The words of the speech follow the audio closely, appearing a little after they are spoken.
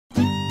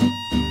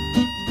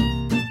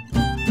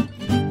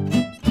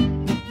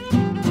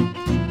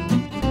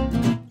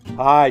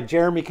Hi,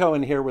 Jeremy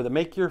Cohen here with a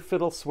Make Your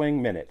Fiddle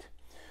Swing Minute.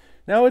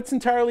 Now, it's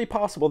entirely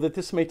possible that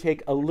this may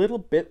take a little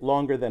bit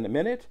longer than a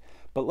minute,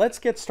 but let's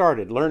get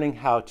started learning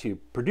how to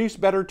produce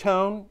better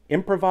tone,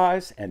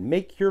 improvise, and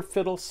make your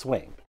fiddle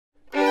swing.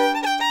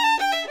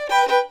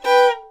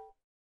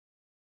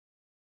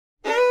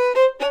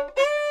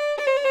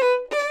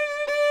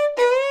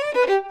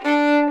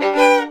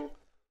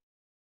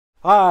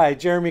 Hi,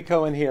 Jeremy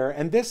Cohen here,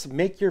 and this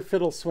Make Your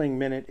Fiddle Swing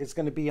Minute is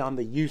going to be on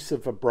the use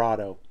of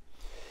vibrato.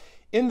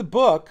 In the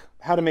book,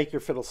 How to Make Your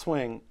Fiddle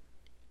Swing,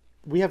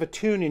 we have a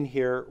tune in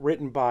here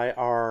written by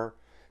our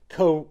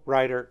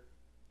co-writer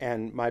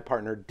and my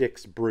partner,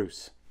 Dix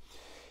Bruce.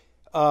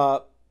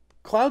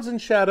 Clouds and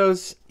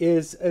Shadows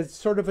is a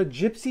sort of a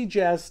gypsy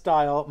jazz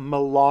style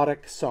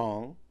melodic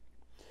song.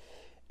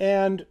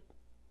 And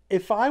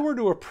if I were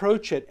to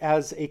approach it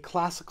as a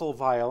classical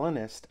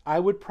violinist,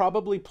 I would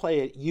probably play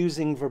it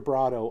using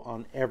vibrato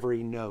on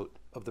every note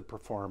of the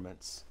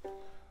performance.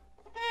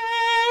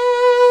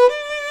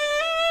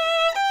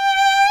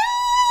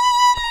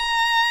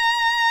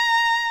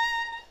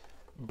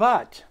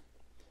 But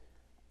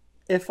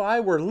if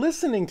I were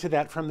listening to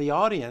that from the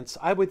audience,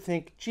 I would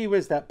think, gee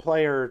whiz, that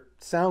player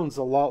sounds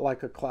a lot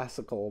like a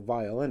classical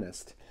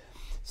violinist.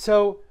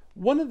 So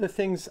one of the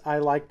things I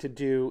like to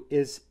do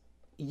is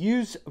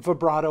use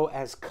vibrato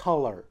as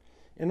color.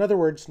 In other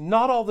words,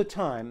 not all the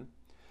time,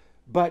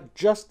 but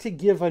just to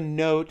give a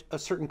note a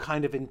certain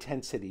kind of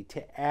intensity,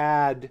 to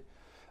add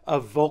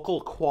a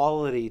vocal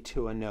quality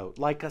to a note,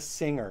 like a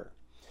singer.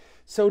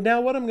 So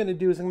now what I'm going to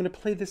do is I'm going to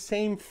play the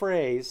same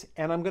phrase,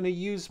 and I'm going to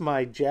use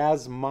my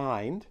jazz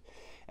mind,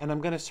 and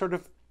I'm going to sort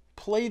of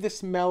play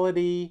this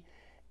melody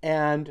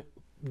and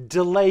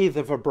delay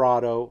the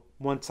vibrato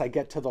once I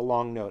get to the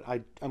long note.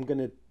 I'm going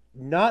to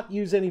not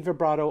use any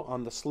vibrato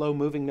on the slow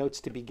moving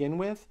notes to begin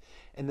with,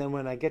 and then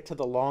when I get to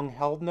the long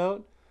held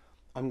note,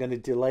 I'm going to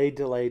delay,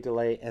 delay,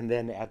 delay, and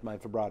then add my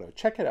vibrato.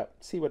 Check it out.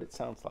 See what it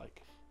sounds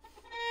like.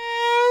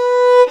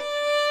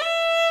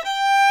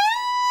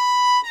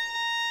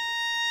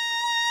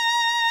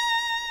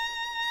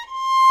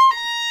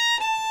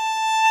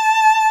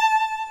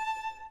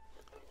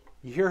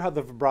 You hear how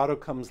the vibrato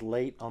comes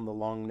late on the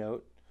long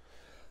note?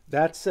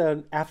 That's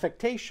an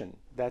affectation.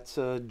 That's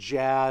a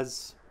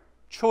jazz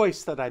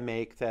choice that I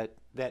make that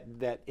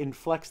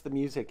inflects the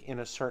music in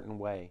a certain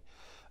way.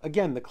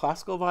 Again, the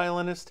classical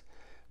violinist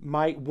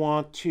might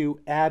want to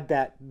add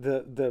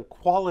the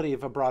quality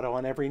of vibrato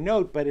on every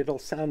note, but it'll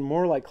sound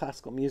more like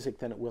classical music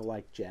than it will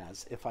like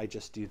jazz if I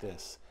just do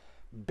this.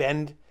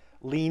 Bend,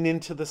 lean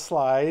into the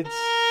slides.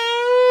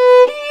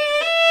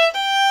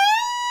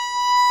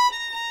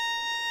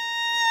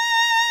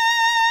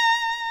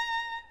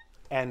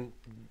 And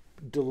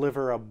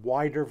deliver a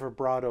wider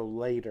vibrato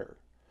later.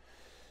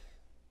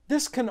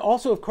 This can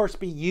also, of course,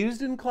 be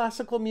used in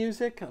classical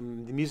music. The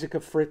music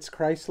of Fritz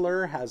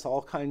Kreisler has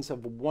all kinds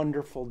of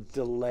wonderful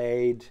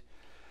delayed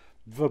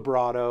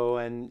vibrato,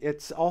 and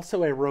it's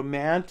also a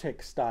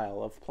romantic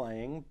style of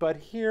playing. But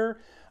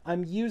here,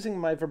 I'm using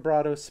my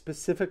vibrato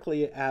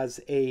specifically as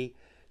a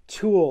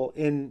tool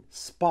in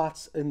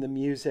spots in the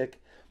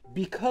music.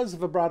 Because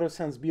vibrato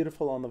sounds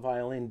beautiful on the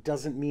violin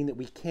doesn't mean that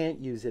we can't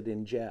use it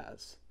in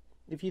jazz.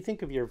 If you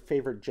think of your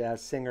favorite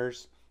jazz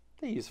singers,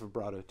 they use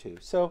vibrato too.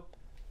 So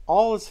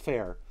all is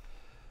fair.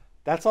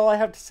 That's all I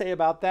have to say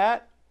about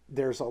that.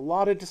 There's a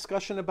lot of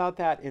discussion about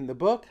that in the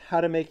book,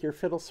 How to Make Your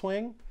Fiddle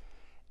Swing.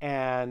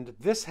 And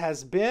this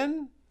has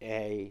been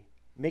a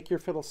Make Your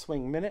Fiddle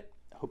Swing Minute.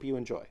 I hope you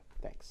enjoy.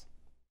 Thanks.